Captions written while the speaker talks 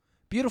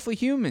Beautiful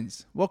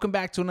humans, welcome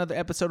back to another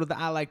episode of the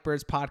I Like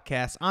Birds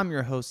podcast. I'm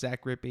your host,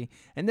 Zach Rippey,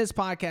 and this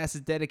podcast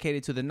is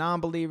dedicated to the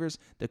non-believers,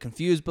 the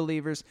confused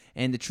believers,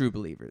 and the true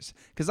believers.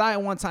 Because I,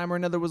 at one time or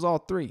another, was all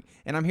three,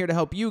 and I'm here to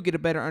help you get a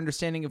better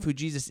understanding of who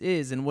Jesus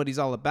is and what he's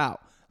all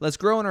about. Let's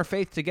grow in our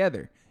faith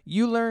together.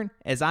 You learn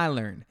as I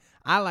learn.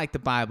 I like the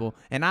Bible,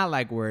 and I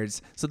like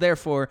words, so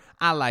therefore,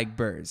 I like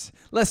birds.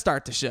 Let's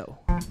start the show.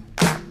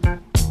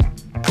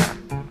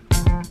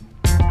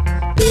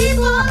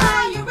 People,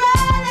 are you ready?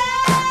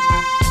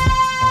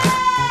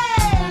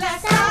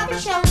 Let's start the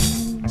show.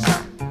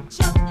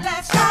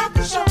 Let's start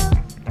the show.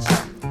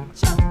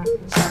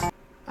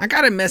 I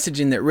got a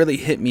message in that really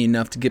hit me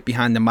enough to get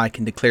behind the mic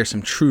and declare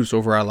some truths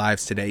over our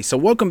lives today. So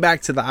welcome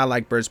back to the I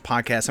Like Birds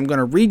podcast. I'm going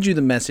to read you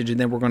the message and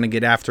then we're going to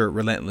get after it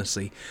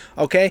relentlessly.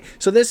 Okay,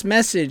 so this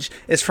message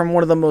is from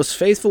one of the most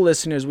faithful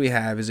listeners we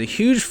have. Is a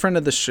huge friend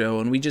of the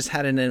show, and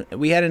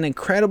we had an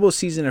incredible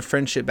season of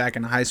friendship back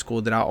in high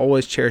school that I'll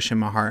always cherish in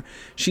my heart.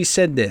 She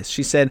said this.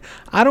 She said,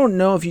 "I don't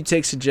know if you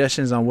take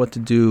suggestions on what to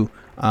do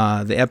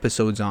the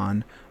episodes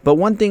on, but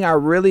one thing I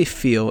really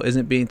feel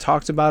isn't being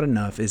talked about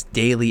enough is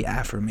daily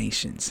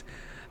affirmations.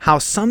 How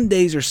some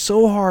days are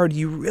so hard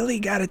you really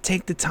got to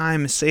take the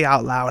time and say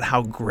out loud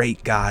how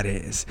great God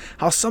is.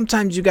 How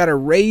sometimes you got to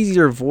raise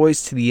your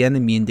voice to the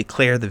enemy and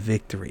declare the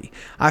victory.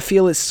 I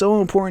feel it's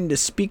so important to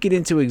speak it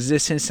into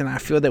existence, and I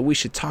feel that we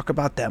should talk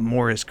about that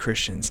more as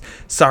Christians.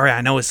 Sorry, I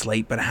know it's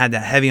late, but I had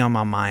that heavy on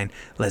my mind.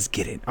 Let's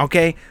get it,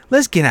 okay?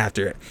 Let's get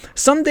after it.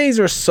 Some days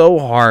are so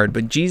hard,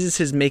 but Jesus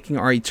is making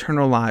our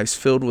eternal lives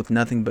filled with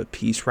nothing but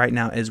peace right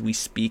now as we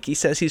speak. He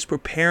says he's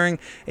preparing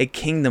a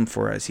kingdom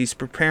for us. He's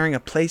preparing a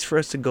place for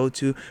us to go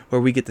to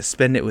where we get to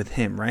spend it with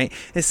him, right?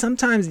 And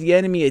sometimes the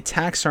enemy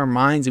attacks our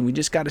minds, and we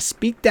just got to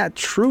speak that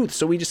truth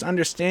so we just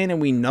understand and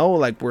we know,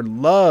 like, we're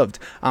loved,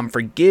 I'm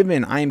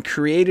forgiven, I am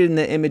created in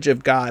the image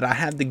of God, I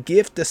have the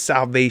gift of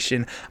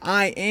salvation,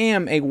 I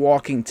am a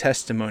walking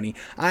testimony,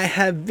 I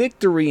have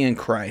victory in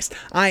Christ,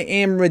 I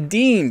am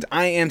redeemed,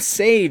 I am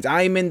saved,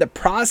 I am in the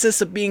process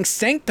of being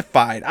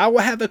sanctified, I will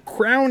have a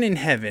crown in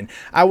heaven,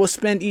 I will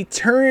spend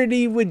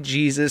eternity with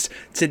Jesus.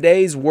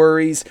 Today's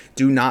worries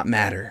do not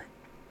matter."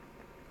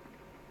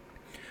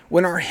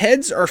 When our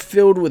heads are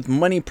filled with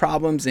money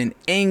problems and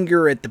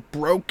anger at the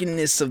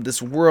brokenness of this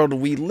world,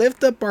 we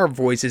lift up our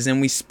voices and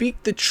we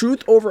speak the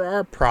truth over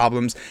our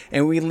problems,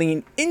 and we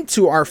lean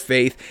into our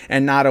faith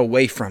and not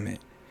away from it.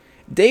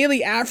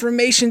 Daily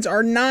affirmations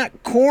are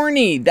not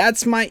corny.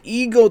 That's my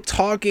ego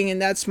talking,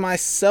 and that's my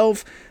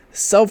self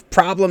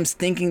problems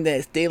thinking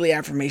that daily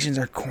affirmations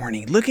are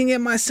corny. Looking at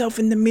myself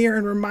in the mirror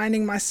and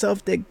reminding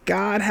myself that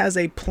God has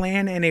a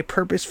plan and a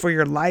purpose for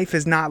your life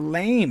is not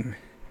lame.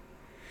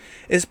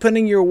 Is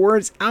putting your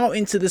words out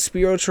into the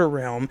spiritual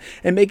realm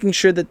and making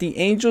sure that the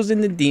angels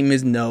and the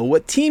demons know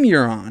what team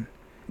you're on.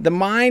 The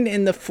mind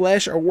and the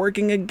flesh are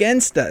working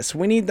against us.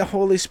 We need the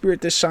Holy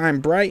Spirit to shine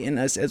bright in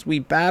us as we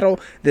battle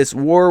this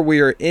war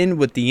we are in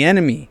with the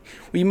enemy.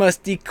 We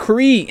must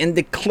decree and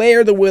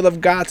declare the will of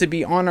God to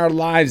be on our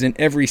lives in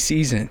every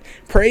season.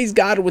 Praise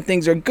God when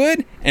things are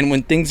good and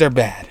when things are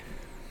bad.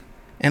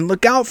 And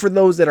look out for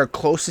those that are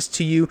closest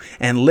to you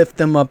and lift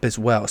them up as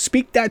well.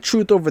 Speak that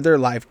truth over their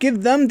life.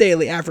 Give them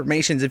daily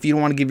affirmations if you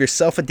don't want to give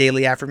yourself a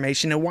daily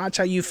affirmation, and watch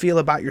how you feel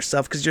about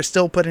yourself, because you're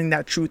still putting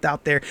that truth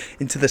out there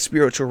into the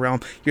spiritual realm.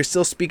 You're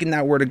still speaking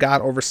that word of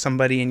God over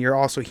somebody, and you're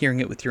also hearing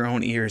it with your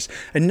own ears.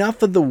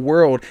 Enough of the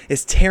world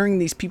is tearing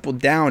these people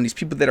down, these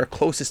people that are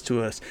closest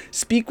to us.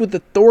 Speak with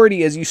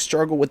authority as you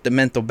struggle with the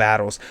mental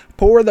battles.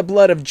 Pour the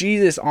blood of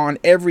Jesus on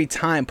every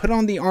time. Put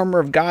on the armor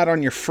of God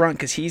on your front,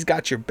 because he's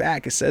got your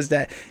back. It says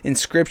that in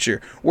scripture.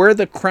 Wear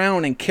the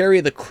crown and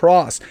carry the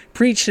cross.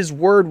 Preach his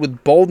word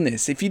with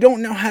boldness. If you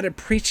don't know how to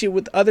preach it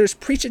with others,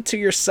 preach it to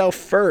yourself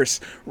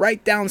first.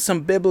 Write down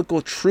some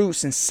biblical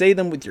truths and say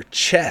them with your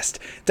chest.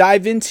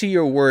 Dive into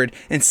your word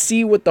and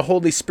see what the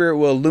Holy Spirit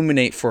will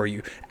illuminate for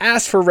you.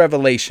 Ask for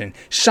revelation.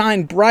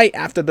 Shine bright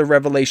after the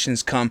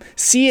revelations come.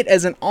 See it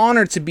as an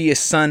honor to be a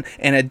son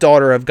and a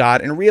daughter of God,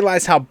 and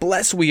realize how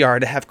blessed we are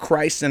to have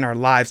Christ in our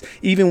lives,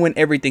 even when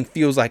everything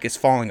feels like it's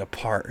falling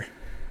apart.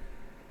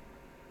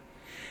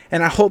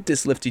 And I hope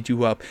this lifted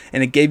you up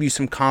and it gave you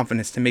some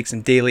confidence to make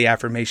some daily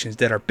affirmations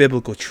that are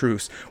biblical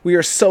truths. We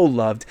are so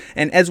loved.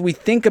 And as we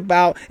think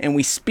about and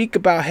we speak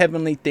about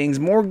heavenly things,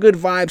 more good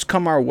vibes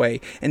come our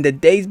way, and the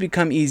days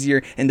become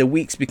easier and the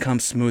weeks become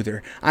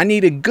smoother. I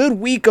need a good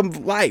week of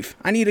life.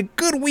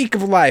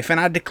 And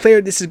I declare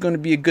this is going to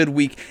be a good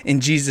week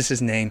in Jesus'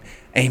 name.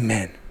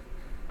 Amen.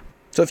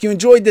 So if you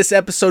enjoyed this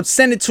episode,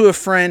 send it to a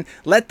friend.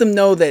 Let them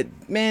know that,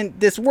 man,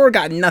 this word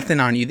got nothing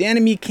on you. The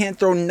enemy can't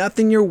throw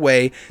nothing your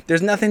way.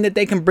 There's nothing that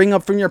they can bring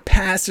up from your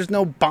past. There's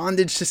no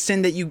bondage to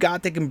sin that you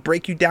got that can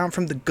break you down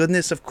from the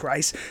goodness of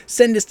Christ.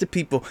 Send this to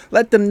people.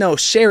 Let them know.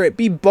 Share it.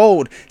 Be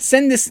bold.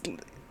 Send this.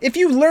 If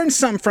you learned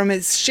something from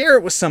it, share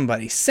it with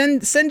somebody.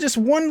 Send just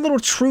one little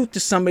truth to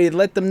somebody to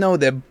let them know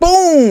that,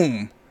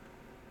 boom,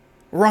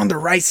 We're on the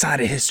right side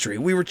of history.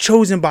 We were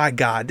chosen by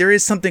God. There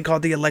is something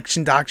called the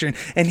election doctrine,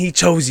 and he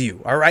chose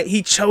you, all right?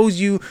 He chose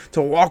you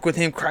to walk with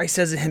him. Christ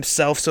says it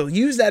himself. So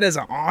use that as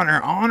an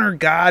honor. Honor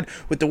God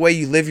with the way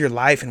you live your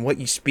life and what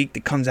you speak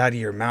that comes out of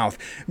your mouth.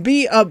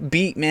 Be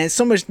upbeat, man.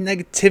 So much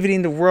negativity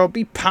in the world.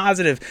 Be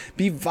positive.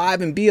 Be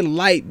vibing. Be a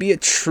light. Be a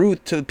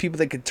truth to the people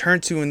that can turn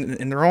to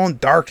in their own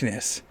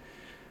darkness.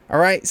 All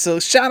right, so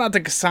shout out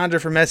to Cassandra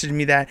for messaging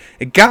me that.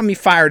 It got me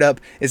fired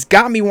up. It's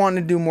got me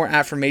wanting to do more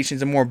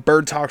affirmations and more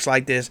bird talks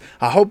like this.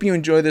 I hope you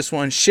enjoy this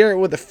one. Share it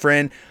with a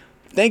friend.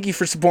 Thank you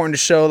for supporting the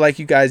show like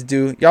you guys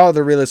do. Y'all are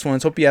the realest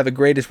ones. Hope you have the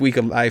greatest week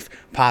of life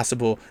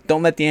possible.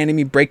 Don't let the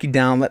enemy break you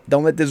down.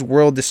 Don't let this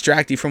world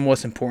distract you from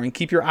what's important.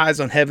 Keep your eyes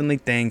on heavenly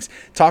things.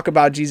 Talk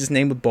about Jesus'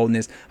 name with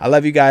boldness. I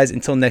love you guys.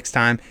 Until next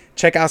time,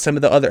 check out some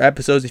of the other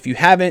episodes. If you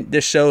haven't,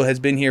 this show has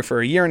been here for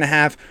a year and a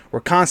half.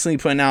 We're constantly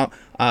putting out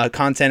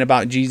content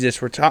about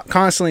Jesus. We're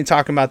constantly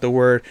talking about the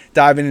word,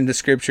 diving into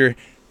scripture,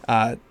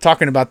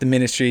 talking about the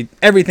ministry,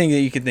 everything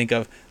that you can think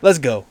of. Let's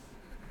go.